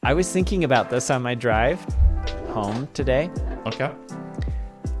I was thinking about this on my drive home today. Okay.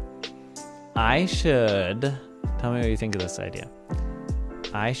 I should, tell me what you think of this idea.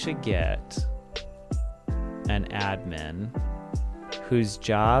 I should get an admin whose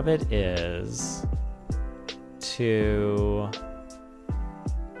job it is to,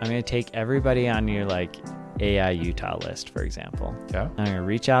 I'm going to take everybody on your like AI Utah list, for example. Okay. I'm going to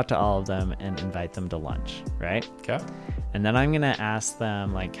reach out to all of them and invite them to lunch, right? Okay. And then I'm going to ask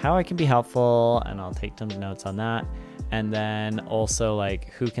them like how I can be helpful, and I'll take some notes on that. And then also like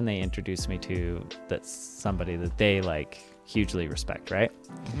who can they introduce me to that's somebody that they like hugely respect, right?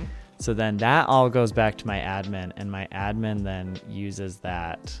 Mm-hmm. So then that all goes back to my admin, and my admin then uses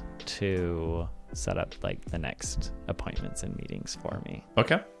that to set up like the next appointments and meetings for me.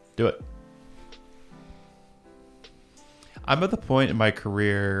 Okay. Do it. I'm at the point in my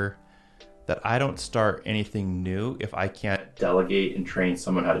career that I don't start anything new if I can't delegate and train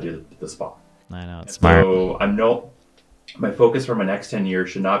someone how to do the spa. I know, it's smart. So my focus for my next 10 years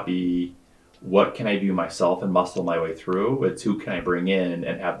should not be what can I do myself and muscle my way through. It's who can I bring in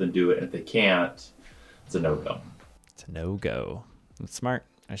and have them do it. And if they can't, it's a no-go. It's a no-go. It's smart.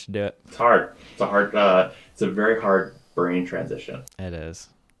 I should do it. It's hard. It's a very hard brain transition. It is.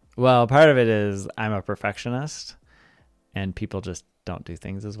 Well, part of it is I'm a perfectionist, and people just don't do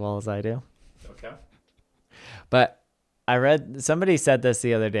things as well as I do. Okay. But I read, somebody said this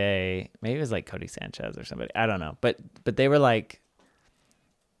the other day, maybe it was like Cody Sanchez or somebody, I don't know. But they were like,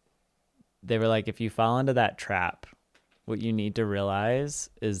 if you fall into that trap, what you need to realize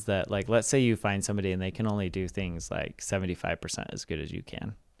is that, like, let's say you find somebody and they can only do things like 75% as good as you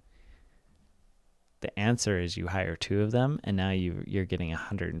can. The answer is you hire two of them, and now you're getting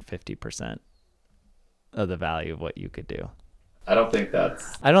 150% of the value of what you could do. I don't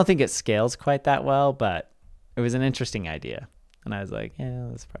think it scales quite that well, but it was an interesting idea. And I was like, yeah,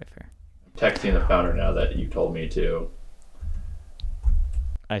 that's probably fair. I'm texting the founder now that you told me to.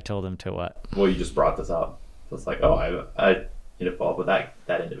 I told him to what? Well, you just brought this up. So it's like, oh, I need to follow up with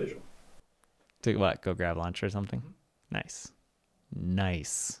that individual. To what? Go grab lunch or something? Nice.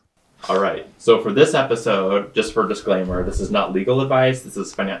 All right. So for this episode, just for disclaimer, this is not legal advice. This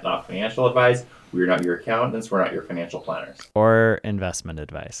is not financial advice. We're not your accountants. We're not your financial planners. Or investment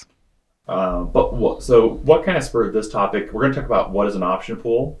advice. So what kind of spurred this topic? We're going to talk about what is an option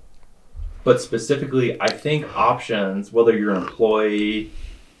pool. But specifically, I think options, whether you're an employee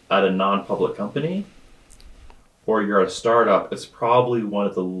at a non-public company or you're a startup, it's probably one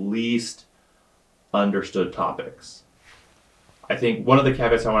of the least understood topics. I think one of the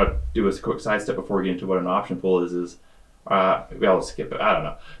caveats I want to do is a quick sidestep before we get into what an option pool is maybe I'll skip it. I don't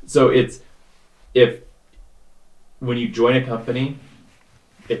know. So it's when you join a company,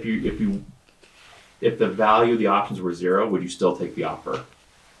 if the value of the options were zero, would you still take the offer?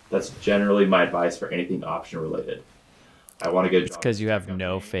 That's generally my advice for anything option related. I want to get a job. It's because you have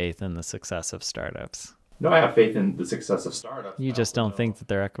no faith in the success of startups. No, I have faith in the success of startups. You just don't think that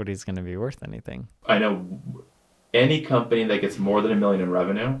their equity is going to be worth anything. I know any company that gets more than $1 million in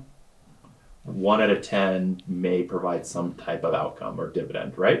revenue, 1 out of 10 may provide some type of outcome or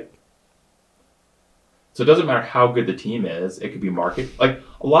dividend, right? So it doesn't matter how good the team is. It could be market. Like,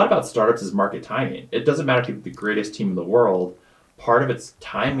 a lot about startups is market timing. It doesn't matter if you have the greatest team in the world. Part of it's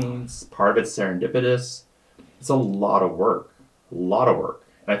timings, part of it's serendipitous. It's a lot of work. And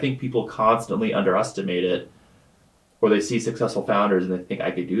I think people constantly underestimate it, or they see successful founders and they think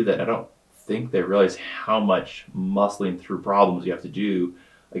I could do that. I don't think they realize how much muscling through problems you have to do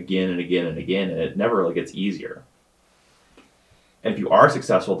again and again and again, and it never really gets easier. And if you are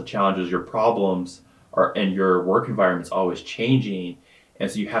successful, the challenge is your problems and your work environment's always changing, and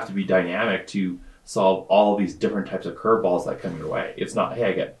so you have to be dynamic to solve all these different types of curveballs that come your way. It's not, hey,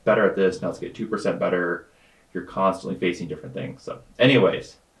 I get better at this, now let's get 2% better. You're constantly facing different things. So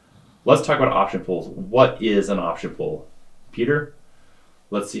anyways, let's talk about option pools. What is an option pool? Peter,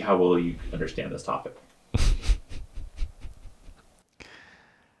 let's see how well you understand this topic.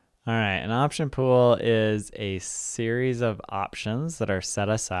 All right. An option pool is a series of options that are set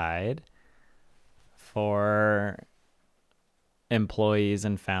aside for employees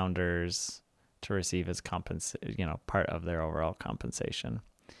and founders to receive as part of their overall compensation.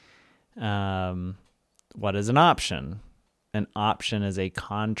 What is an option? An option is a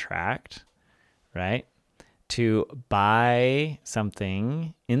contract, right, to buy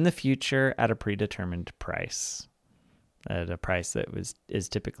something in the future at a predetermined price, at a price that is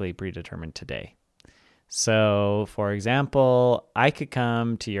typically predetermined today. So, for example, I could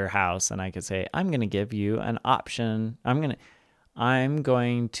come to your house and I could say, I'm going to give you an option. I'm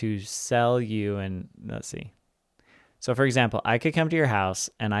going to sell you, and let's see. So for example, I could come to your house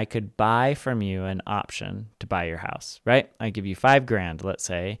and I could buy from you an option to buy your house, right? I give you $5,000, let's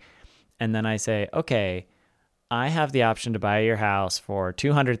say. And then I say, okay, I have the option to buy your house for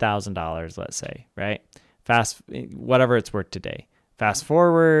 $200,000, let's say, right? Whatever it's worth today. Fast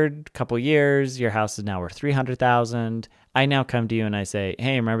forward a couple years, your house is now worth $300,000. I now come to you and I say,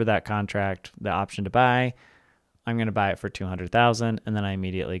 hey, remember that contract, the option to buy? I'm going to buy it for $200,000, and then I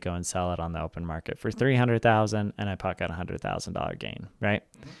immediately go and sell it on the open market for $300,000, and I pocket $100,000 gain, right?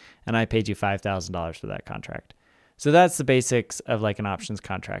 And I paid you $5,000 for that contract. So that's the basics of like an options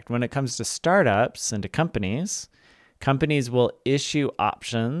contract. When it comes to startups and to companies will issue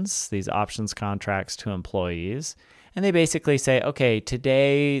options, these options contracts to employees, and they basically say, okay,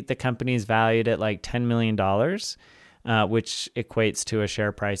 today the company's valued at like $10 million, which equates to a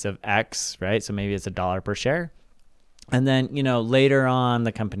share price of X, right? So maybe it's $1 per share. And then, later on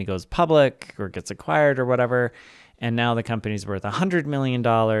the company goes public or gets acquired or whatever, and now the company's worth $100 million.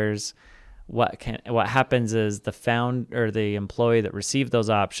 What happens is the employee that received those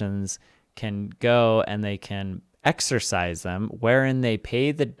options can go and they can exercise them, wherein they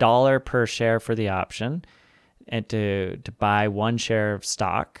pay the $1 per share for the option and to buy one share of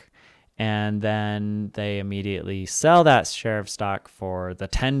stock. And then they immediately sell that share of stock for the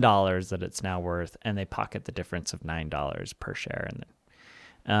 $10 that it's now worth, and they pocket the difference of $9 per share.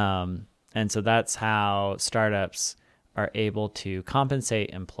 And so that's how startups are able to compensate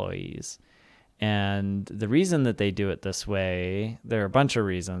employees. And the reason that they do it this way, there are a bunch of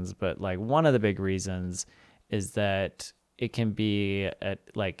reasons, but like one of the big reasons is that it can be a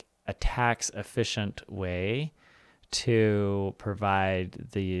tax efficient way to provide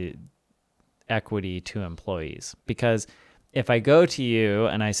the equity to employees. Because if I go to you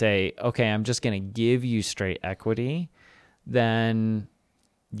and I say, okay, I'm just going to give you straight equity, then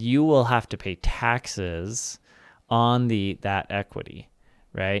you will have to pay taxes on that equity,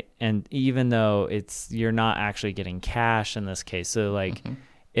 right? And even though you're not actually getting cash in this case. So like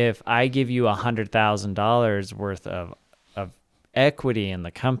if I give you $100,000 worth of equity in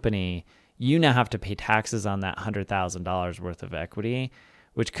the company, you now have to pay taxes on that $100,000 worth of equity,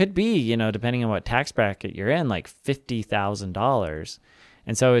 which could be, depending on what tax bracket you're in, like $50,000.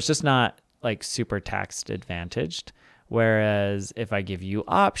 And so it's just not like super tax advantaged. Whereas if I give you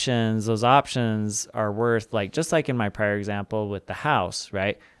options, those options are worth just like in my prior example with the house,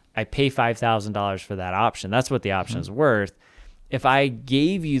 right? I pay $5,000 for that option. That's what the option is worth. If I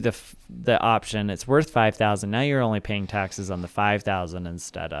gave you the option, it's worth $5,000. Now you're only paying taxes on the $5,000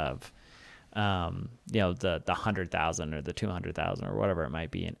 instead of the $100,000 or the $200,000 or whatever it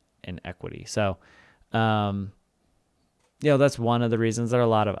might be in equity. So, that's one of the reasons. There are a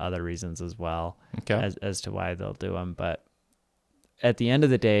lot of other reasons as well as to why they'll do them. But at the end of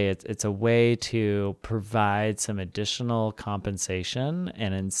the day, it's a way to provide some additional compensation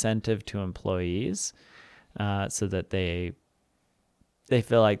and incentive to employees, so that they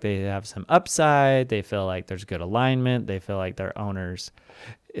feel like they have some upside. They feel like there's good alignment. They feel like they're owners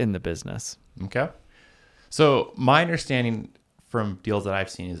in the business. Okay. So my understanding from deals that I've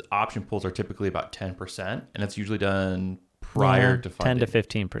seen is option pools are typically about 10%, and it's usually done prior to funding. 10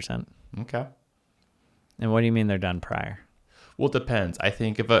 to 15%. Okay. And what do you mean they're done prior? Well, it depends. I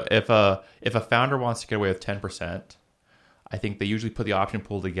think if a founder wants to get away with 10%, I think they usually put the option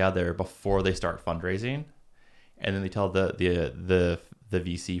pool together before they start fundraising, and then they tell the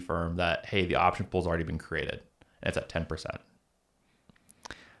VC firm that, hey, the option pool's already been created, and it's at 10%.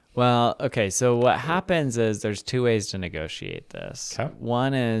 Well, okay, so what happens is there's two ways to negotiate this. Okay.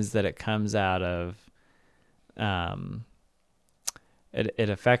 One is that it comes out of, it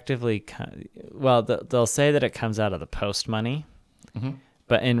effectively, they'll say that it comes out of the post money,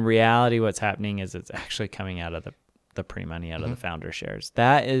 but in reality what's happening is it's actually coming out of the pre-money, out of the founder shares.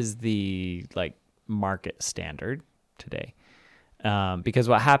 That is the market standard today. Because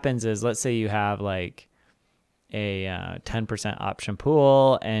what happens is, let's say you have a 10% option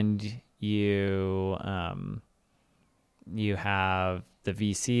pool, and you have the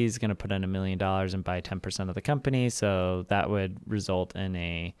VCs going to put in $1 million and buy 10% of the company. So that would result in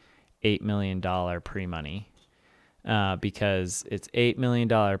a $8 million pre-money, because it's $8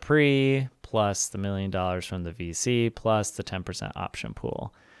 million pre plus the $1 million from the VC plus the 10% option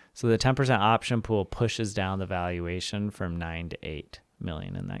pool. So the 10% option pool pushes down the valuation from 9 to 8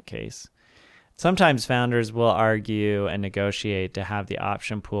 million in that case. Sometimes founders will argue and negotiate to have the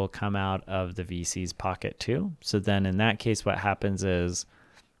option pool come out of the VC's pocket too. So then in that case, what happens is,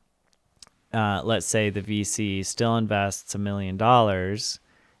 let's say the VC still invests $1 million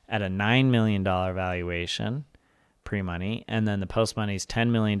at a $9 million valuation, pre-money, and then the post-money is $10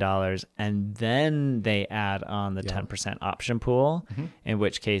 million, and then they add on the 10% option pool, in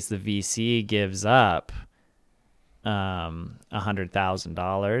which case the VC gives up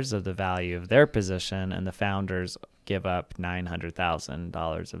 $100,000 of the value of their position, and the founders give up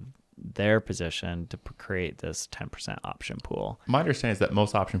 $900,000 of their position to create this 10% option pool. My understanding is that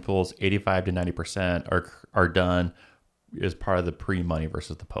most option pools, 85 to 90%, are done as part of the pre-money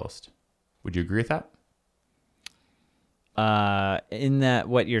versus the post. Would you agree with that? In that,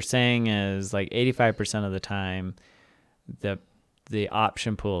 what you're saying is like 85% of the time, the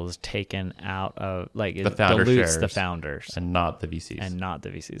option pool is taken out of, like, it founder dilutes shares the founders and not the VCs. and not the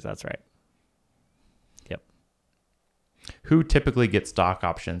VCs. That's right. Yep. Who typically gets stock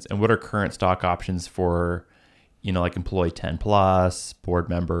options, and what are current stock options for, like employee 10 plus, board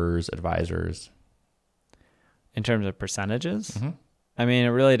members, advisors? In terms of percentages, I mean, it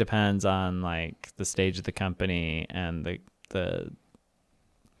really depends on like the stage of the company and the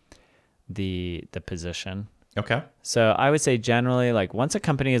position. Okay. So I would say generally, like, once a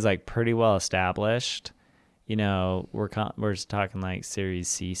company is like pretty well established, we're just talking like Series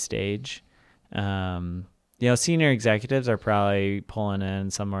C stage. Senior executives are probably pulling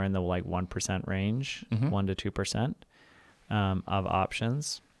in somewhere in the like 1% range, 1 to 2% of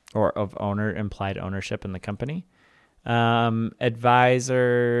options or of implied ownership in the company. Advisors,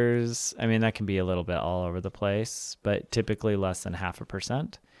 I mean, that can be a little bit all over the place, but typically less than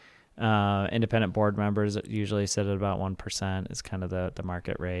 0.5%. Independent board members usually sit at about 1% is kind of the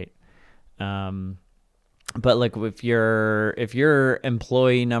market rate. But like if you're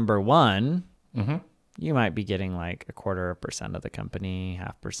employee number one, you might be getting like 0.25% of the company,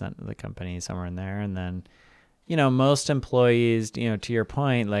 0.5% of the company, somewhere in there. And then, most employees, to your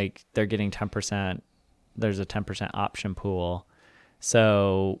point, like they're getting 10%. There's a 10% option pool.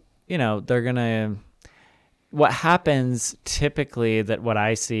 So, they're going to, what happens typically, that what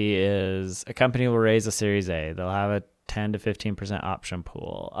I see is a company will raise a Series A. They'll have a 10 to 15% option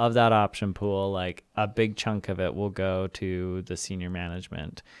pool. Of that option pool, like a big chunk of it will go to the senior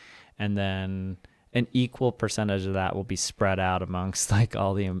management. And then an equal percentage of that will be spread out amongst like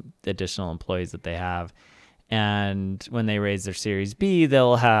all the additional employees that they have. And when they raise their Series B,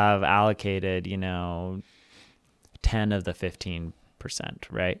 they'll have allocated, 10 of the 15%,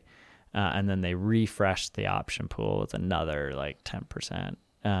 right? And then they refresh the option pool with another like 10%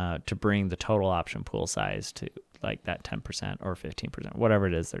 to bring the total option pool size to like that 10% or 15%, whatever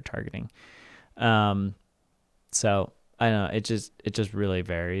it is they're targeting. So I don't know, it just really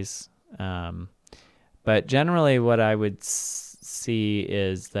varies. But generally what I would see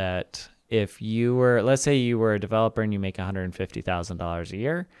is that if you were, let's say you were a developer and you make $150,000 a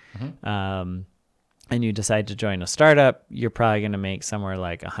year, and you decide to join a startup, you're probably going to make somewhere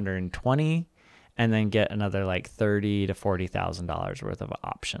like 120, and then get another like $30,000 to $40,000 worth of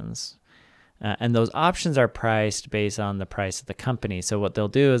options. And those options are priced based on the price of the company. So what they'll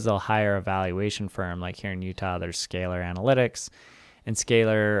do is they'll hire a valuation firm. Like here in Utah, there's Scalar Analytics and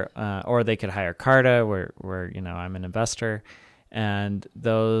Scalar, or they could hire Carta, where I'm an investor. And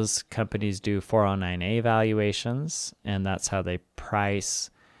those companies do 409A valuations, and that's how they price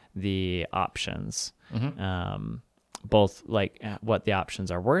the options, both like what the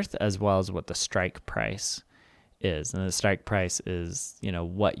options are worth as well as what the strike price is. And the strike price is,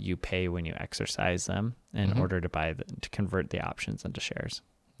 what you pay when you exercise them in order to to convert the options into shares.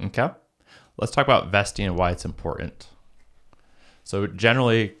 Okay. Let's talk about vesting and why it's important. So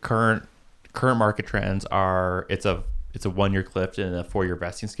generally, current market trends are it's a 1-year cliff and a 4-year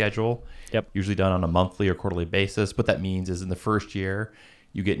vesting schedule. Yep. Usually done on a monthly or quarterly basis. What that means is in the first year,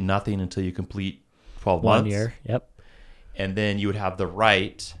 you get nothing until you complete 12 months. 1 year. Yep. And then you would have the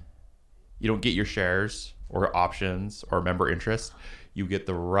right. You don't get your shares or options or member interest. You get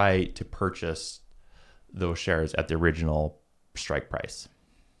the right to purchase those shares at the original strike price.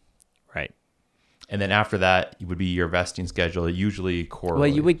 Right. And then after that, it would be your vesting schedule, usually quarterly.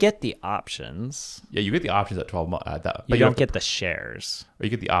 Well, you would get the options. Yeah, you get the options at 12 months. But you don't get the shares. Or you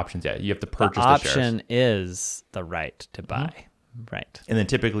get the options, yeah. You have to purchase the shares. The option is the right to buy. Right. And then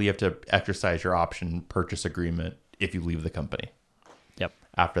typically you have to exercise your option purchase agreement if you leave the company. Yep.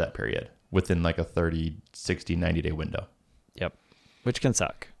 After that period, within like a 30, 60, 90-day window. Yep. Which can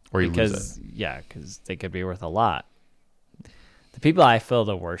suck. Or you lose it. Yeah, because they could be worth a lot. The people I feel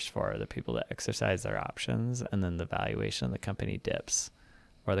the worst for are the people that exercise their options and then the valuation of the company dips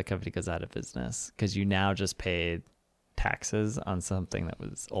or the company goes out of business because you now just paid taxes on something that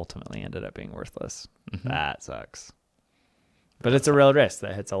was ultimately ended up being worthless. That sucks. But it's a real risk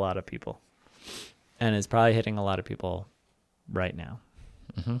that hits a lot of people and is probably hitting a lot of people right now.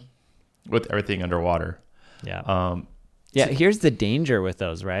 With everything underwater. Yeah. Yeah, here's the danger with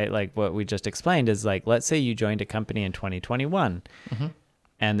those, right? Like what we just explained is like, let's say you joined a company in 2021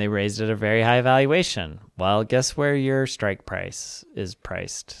 and they raised it a very high valuation. Well, guess where your strike price is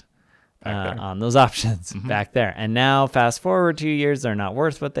priced on those options back there. And now fast forward 2 years, they're not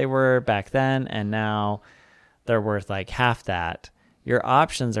worth what they were back then. And now they're worth like half that. Your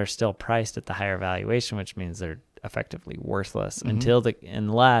options are still priced at the higher valuation, which means they're effectively worthless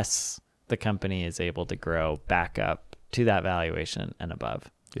unless the company is able to grow back up to that valuation and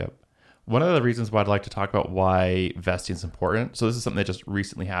above. Yep. One of the reasons why I'd like to talk about why vesting is important. So this is something that just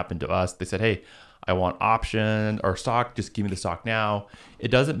recently happened to us. They said, hey, I want option or stock. Just give me the stock now. It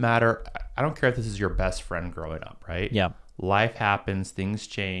doesn't matter. I don't care if this is your best friend growing up, right? Yeah. Life happens. Things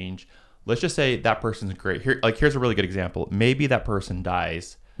change. Let's just say that person's great. Here's a really good example. Maybe that person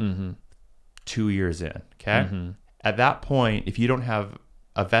dies 2 years in. Okay. At that point, if you don't have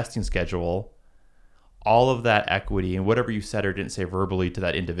a vesting schedule, all of that equity and whatever you said or didn't say verbally to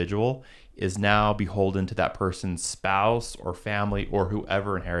that individual is now beholden to that person's spouse or family or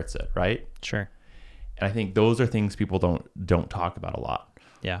whoever inherits it, right? Sure. And I think those are things people don't talk about a lot.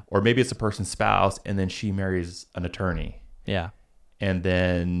 Yeah. Or maybe it's a person's spouse and then she marries an attorney. Yeah. And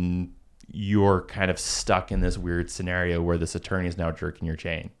then you're kind of stuck in this weird scenario where this attorney is now jerking your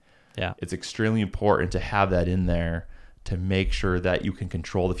chain. Yeah. It's extremely important to have that in there to make sure that you can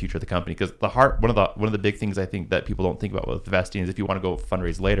control the future of the company. Because one of the big things I think that people don't think about with vesting is if you want to go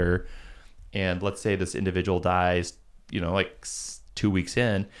fundraise later, and let's say this individual dies, like 2 weeks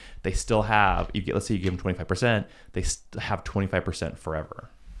in, they still have, let's say you give them 25%, they have 25% forever.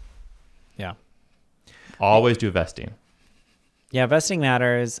 Yeah. Always do vesting. Yeah, vesting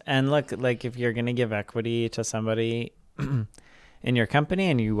matters. And look, like if you're going to give equity to somebody in your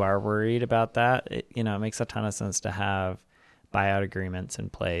company and you are worried about that, it makes a ton of sense to have buyout agreements in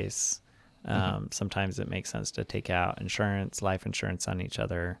place. Sometimes it makes sense to take out insurance, life insurance on each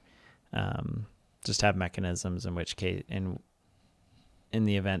other. Just have mechanisms in which case, in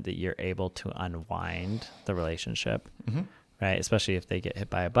the event that you're able to unwind the relationship, right? Especially if they get hit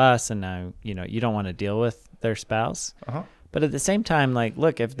by a bus and now, you don't want to deal with their spouse. But at the same time, like,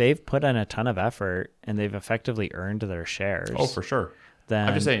 look, if they've put in a ton of effort and they've effectively earned their shares. Oh, for sure. Then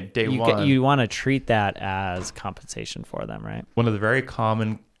I'm just saying day one. You want to treat that as compensation for them, right? One of the very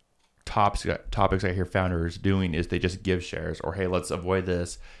common topics I hear founders doing is they just give shares or, hey, let's avoid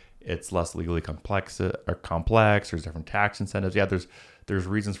this. It's less legally complex. There's different tax incentives. Yeah, there's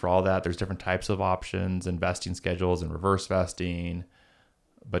reasons for all that. There's different types of options, investing schedules and reverse vesting.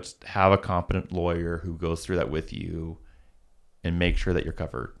 But just have a competent lawyer who goes through that with you and make sure that you're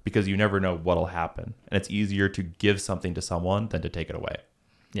covered, because you never know what'll happen. And it's easier to give something to someone than to take it away.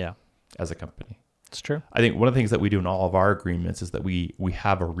 Yeah. As a company. It's true. I think one of the things that we do in all of our agreements is that we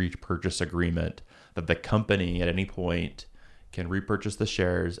have a repurchase agreement that the company at any point can repurchase the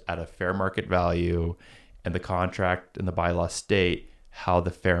shares at a fair market value, and the contract and the bylaws state how the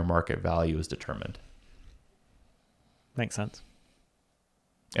fair market value is determined. Makes sense.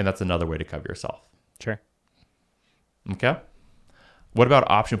 And that's another way to cover yourself. Sure. Okay. What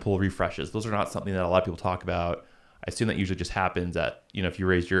about option pool refreshes? Those are not something that a lot of people talk about. I assume that usually just happens at, if you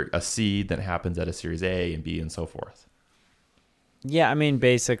raise a seed, then it happens at a series A and B and so forth. Yeah. I mean,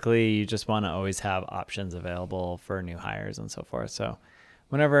 basically you just want to always have options available for new hires and so forth. So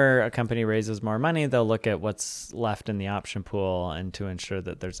whenever a company raises more money, they'll look at what's left in the option pool, and to ensure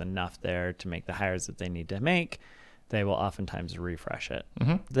that there's enough there to make the hires that they need to make, they will oftentimes refresh it.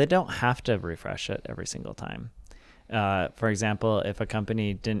 They don't have to refresh it every single time. For example, if a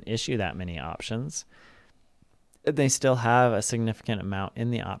company didn't issue that many options, they still have a significant amount in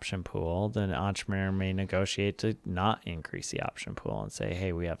the option pool. The entrepreneur may negotiate to not increase the option pool and say,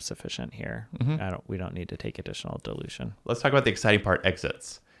 hey, we have sufficient here. We don't need to take additional dilution. Let's talk about the exciting part,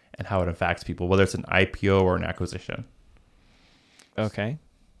 exits, and how it affects people, whether it's an IPO or an acquisition. Okay.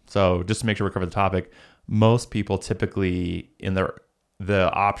 So just to make sure we cover the topic, most people typically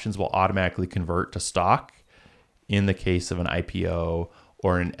the options will automatically convert to stock. In the case of an IPO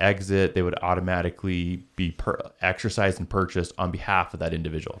or an exit, they would automatically be exercised and purchased on behalf of that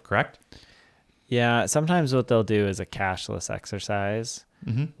individual, correct? Yeah. Sometimes what they'll do is a cashless exercise,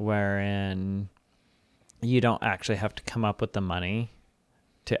 wherein you don't actually have to come up with the money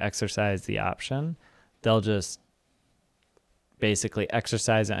to exercise the option. They'll just basically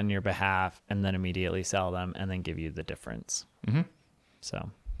exercise it on your behalf and then immediately sell them and then give you the difference.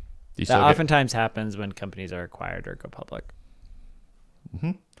 So that oftentimes happens when companies are acquired or go public.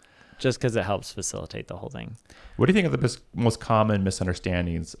 Just because it helps facilitate the whole thing. What do you think are the most common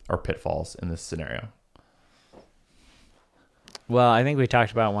misunderstandings or pitfalls in this scenario? Well, I think we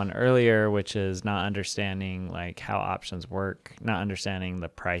talked about one earlier, which is not understanding like how options work, not understanding the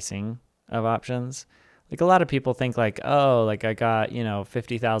pricing of options. Like a lot of people think like, oh, like I got,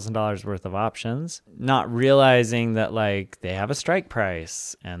 $50,000 worth of options, not realizing that like they have a strike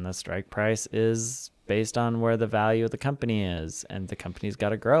price, and the strike price is based on where the value of the company is, and the company's got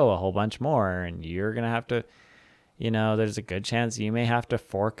to grow a whole bunch more, and you're going to have to, there's a good chance you may have to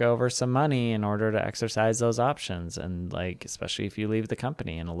fork over some money in order to exercise those options. And like, especially if you leave the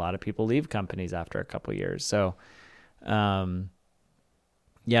company, and a lot of people leave companies after a couple of years. So,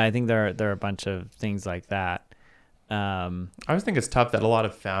 yeah, I think there are a bunch of things like that. I always think it's tough that a lot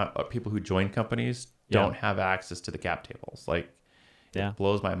of people who join companies don't have access to the cap tables. Like, it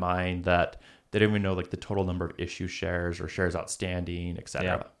blows my mind that they don't even know like the total number of issue shares or shares outstanding,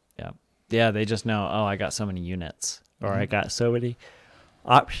 etc. Yeah, they just know, oh, I got so many units, or I got so many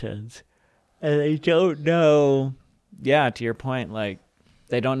options, and they don't know. Yeah, to your point, like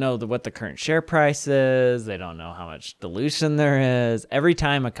they don't know what the current share price is. They don't know how much dilution there is. Every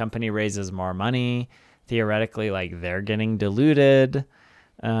time a company raises more money, theoretically, like they're getting diluted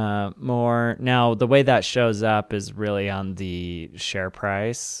more. Now, the way that shows up is really on the share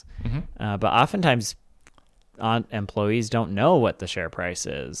price, but oftentimes employees don't know what the share price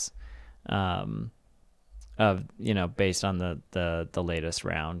is. Based on the latest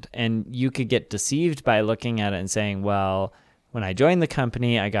round. And you could get deceived by looking at it and saying, well, when I joined the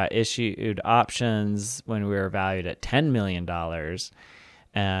company, I got issued options when we were valued at $10 million.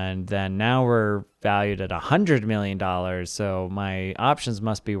 And then now we're valued at $100 million. So my options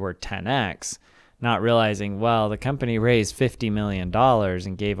must be worth 10x, not realizing, well, the company raised $50 million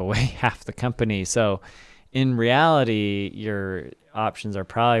and gave away half the company. So in reality, your options are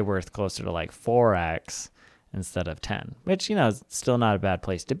probably worth closer to like 4x instead of 10, which, is still not a bad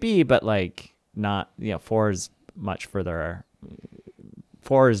place to be, but like not, 4 is much further.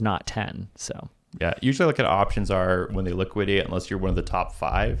 4 is not 10. So yeah, usually look at options are when they liquidate, unless you're one of the top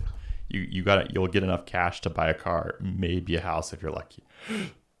 5, you'll get enough cash to buy a car, maybe a house if you're lucky.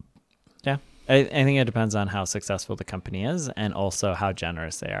 Yeah. I think it depends on how successful the company is, and also how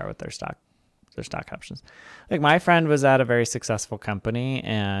generous they are with their stock options. Like my friend was at a very successful company,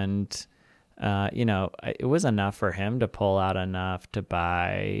 and it was enough for him to pull out enough to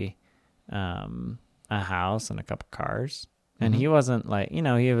buy a house and a couple cars. And he wasn't like,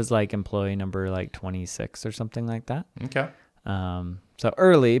 he was like employee number like 26 or something like that. Okay. So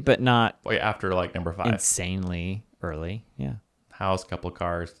early, but not after like number 5. Insanely early. Yeah. House, couple of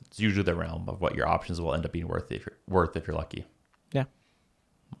cars. It's usually the realm of what your options will end up being worth if you're lucky. Yeah.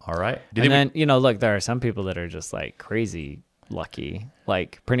 All right. Look, there are some people that are just like crazy lucky.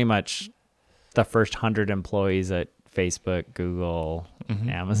 Like pretty much the first 100 employees at Facebook, Google,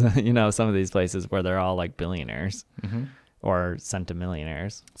 Amazon, some of these places where they're all like billionaires or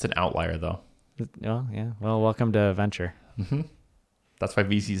centimillionaires. It's an outlier though. Oh, yeah. Well, welcome to venture. That's why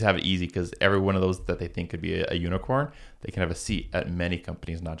VCs have it easy, because every one of those that they think could be a unicorn, they can have a seat at many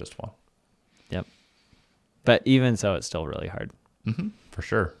companies, not just one. Yep. But even so, it's still really hard. For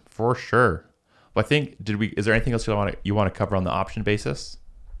sure. Well, I think, is there anything else you want to cover on the option basis?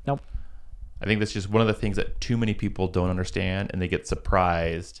 Nope. I think that's just one of the things that too many people don't understand, and they get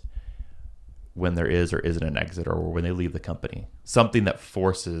surprised when there is or isn't an exit, or when they leave the company. Something that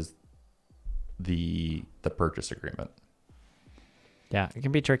forces the purchase agreement. Yeah, it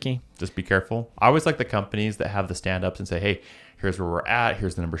can be tricky. Just be careful. I always like the companies that have the stand-ups and say, hey, here's where we're at.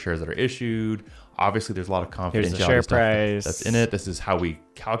 Here's the number of shares that are issued. Obviously, there's a lot of confidentiality stuff that's in it. This is how we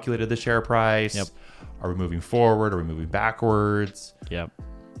calculated the share price. Yep. Are we moving forward? Are we moving backwards? Yep.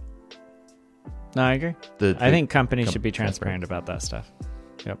 No, I agree. I think companies should be transparent about that stuff.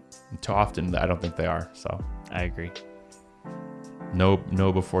 Yep. Too often, I don't think they are. So I agree. Know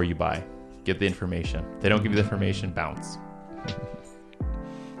before you buy. Get the information. If they don't give you the information, bounce.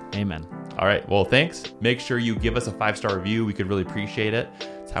 Amen. All right. Well, thanks. Make sure you give us a 5-star review. We could really appreciate it.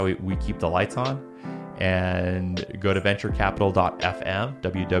 It's how we keep the lights on. And go to venturecapital.fm,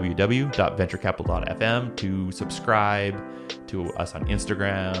 www.venturecapital.fm, to subscribe to us on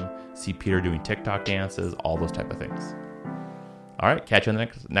Instagram, see Peter doing TikTok dances, all those type of things. All right. Catch you in the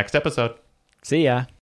next episode. See ya.